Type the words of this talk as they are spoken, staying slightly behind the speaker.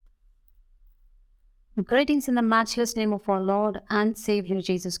Greetings in the matchless name of our Lord and Savior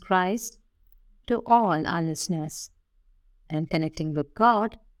Jesus Christ to all our listeners. And connecting with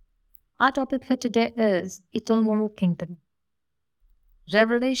God, our topic for today is Eternal Kingdom.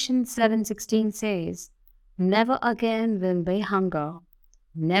 Revelation 7:16 says, "Never again will they hunger,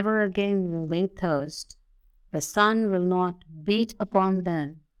 never again will they thirst. The sun will not beat upon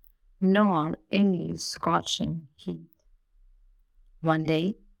them, nor any scorching heat." One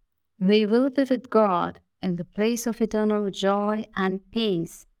day, we will be with God in the place of eternal joy and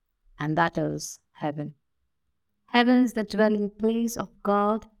peace, and that is heaven. Heaven is the dwelling place of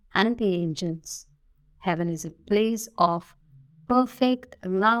God and the angels. Heaven is a place of perfect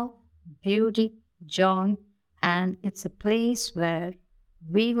love, beauty, joy, and it's a place where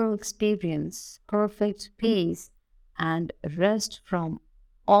we will experience perfect peace and rest from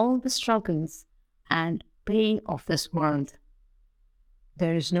all the struggles and pain of this world.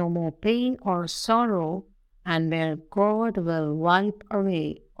 There is no more pain or sorrow, and where God will wipe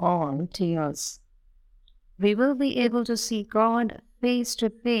away all tears. We will be able to see God face to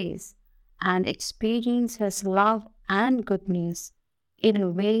face and experience His love and goodness in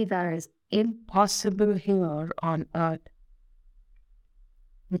a way that is impossible here on earth.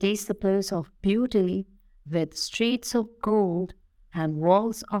 It is the place of beauty with streets of gold and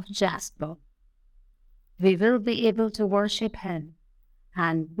walls of jasper. We will be able to worship Him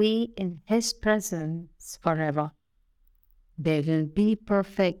and be in His presence forever. There will be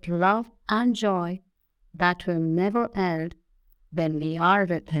perfect love and joy that will never end when we are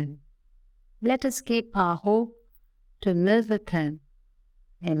with Him. Let us keep our hope to live with Him.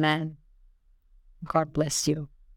 Amen. God bless you.